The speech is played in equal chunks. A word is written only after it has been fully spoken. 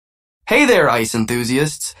Hey there, ice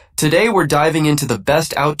enthusiasts! Today we're diving into the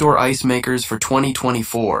best outdoor ice makers for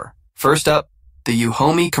 2024. First up, the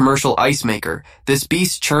Yuhomi Commercial Ice Maker. This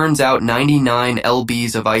beast churns out 99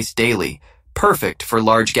 lbs of ice daily, perfect for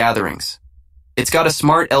large gatherings. It's got a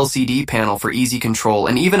smart LCD panel for easy control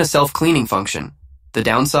and even a self-cleaning function. The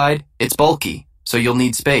downside? It's bulky, so you'll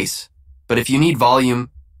need space. But if you need volume,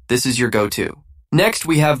 this is your go-to. Next,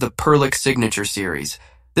 we have the Perlick Signature Series.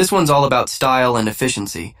 This one's all about style and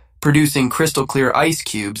efficiency, producing crystal clear ice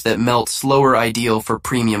cubes that melt slower, ideal for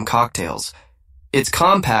premium cocktails. It's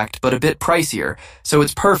compact but a bit pricier, so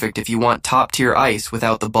it's perfect if you want top-tier ice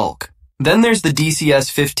without the bulk. Then there's the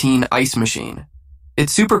DCS-15 Ice Machine.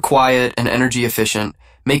 It's super quiet and energy efficient,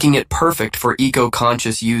 making it perfect for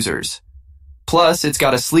eco-conscious users. Plus, it's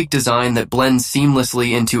got a sleek design that blends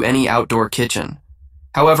seamlessly into any outdoor kitchen.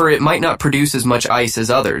 However, it might not produce as much ice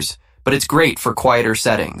as others, but it's great for quieter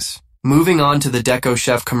settings. Moving on to the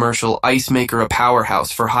DecoChef Commercial Ice Maker, a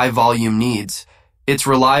powerhouse for high-volume needs. It's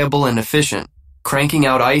reliable and efficient, cranking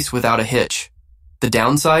out ice without a hitch. The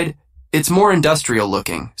downside? It's more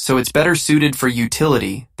industrial-looking, so it's better suited for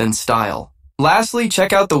utility than style. Lastly,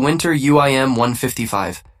 check out the Winter UIM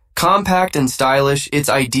 155. Compact and stylish, it's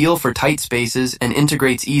ideal for tight spaces and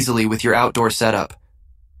integrates easily with your outdoor setup.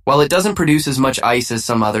 While it doesn't produce as much ice as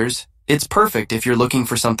some others, it's perfect if you're looking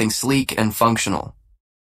for something sleek and functional.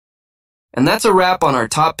 And that's a wrap on our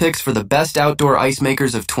top picks for the best outdoor ice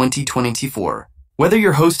makers of 2024. Whether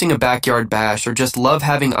you're hosting a backyard bash or just love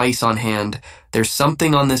having ice on hand, there's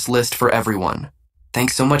something on this list for everyone.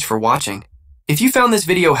 Thanks so much for watching. If you found this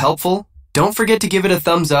video helpful, don't forget to give it a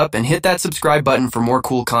thumbs up and hit that subscribe button for more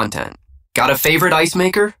cool content. Got a favorite ice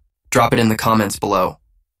maker? Drop it in the comments below.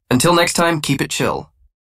 Until next time, keep it chill.